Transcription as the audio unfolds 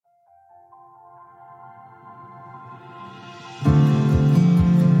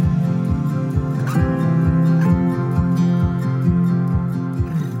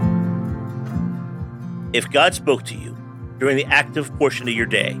If God spoke to you during the active portion of your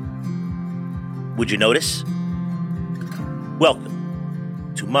day, would you notice?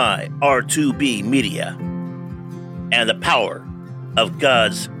 Welcome to my R2B Media and the Power of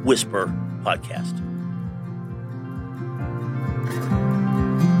God's Whisper podcast.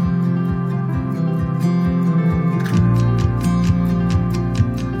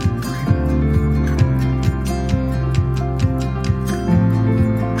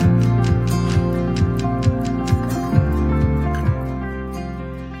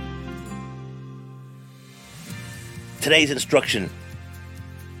 Today's instruction,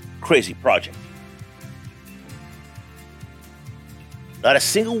 crazy project. Not a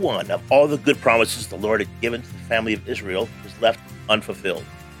single one of all the good promises the Lord had given to the family of Israel was left unfulfilled.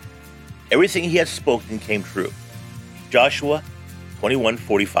 Everything he had spoken came true. Joshua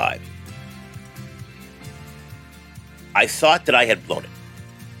 21:45. I thought that I had blown it.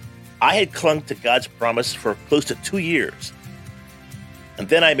 I had clung to God's promise for close to 2 years. And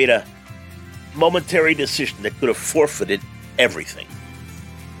then I made a momentary decision that could have forfeited everything.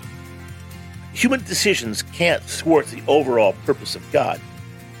 Human decisions can't thwart the overall purpose of God,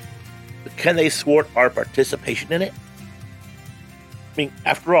 but can they thwart our participation in it? I mean,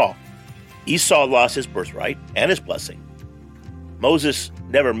 after all, Esau lost his birthright and his blessing. Moses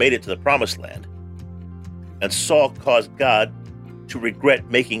never made it to the promised land, and Saul caused God to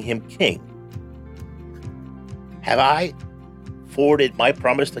regret making him king. Have I forwarded my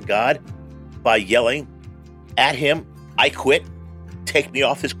promise to God by yelling at him, "I quit, take me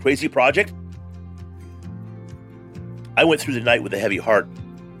off this crazy project"? I went through the night with a heavy heart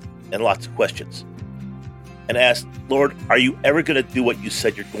and lots of questions and asked, Lord, are you ever going to do what you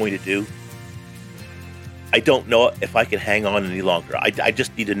said you're going to do? I don't know if I can hang on any longer. I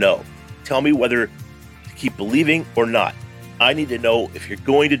just need to know. Tell me whether to keep believing or not. I need to know if you're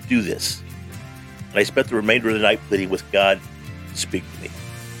going to do this. And I spent the remainder of the night pleading with God to speak to me.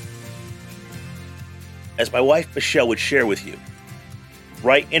 As my wife Michelle would share with you,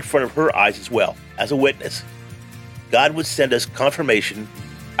 right in front of her eyes as well, as a witness, God would send us confirmation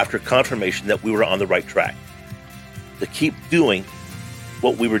after confirmation that we were on the right track, to keep doing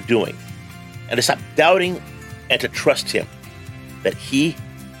what we were doing, and to stop doubting and to trust Him that He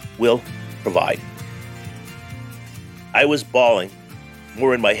will provide. I was bawling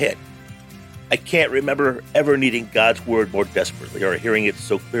more in my head. I can't remember ever needing God's word more desperately or hearing it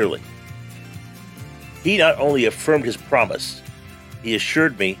so clearly. He not only affirmed His promise, He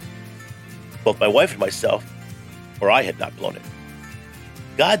assured me, both my wife and myself, or I had not blown it.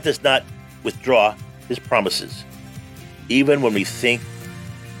 God does not withdraw His promises, even when we think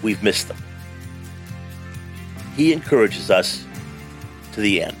we've missed them. He encourages us to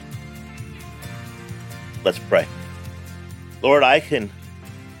the end. Let's pray. Lord, I can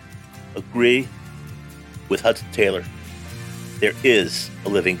agree with Hudson Taylor. There is a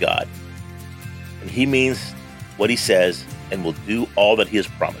living God, and He means what He says and will do all that He has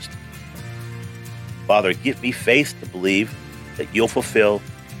promised. Father, give me faith to believe that You'll fulfill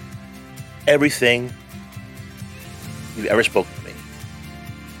everything You've ever spoken to me.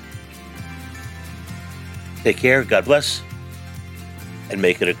 Take care, God bless, and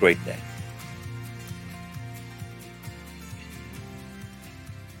make it a great day.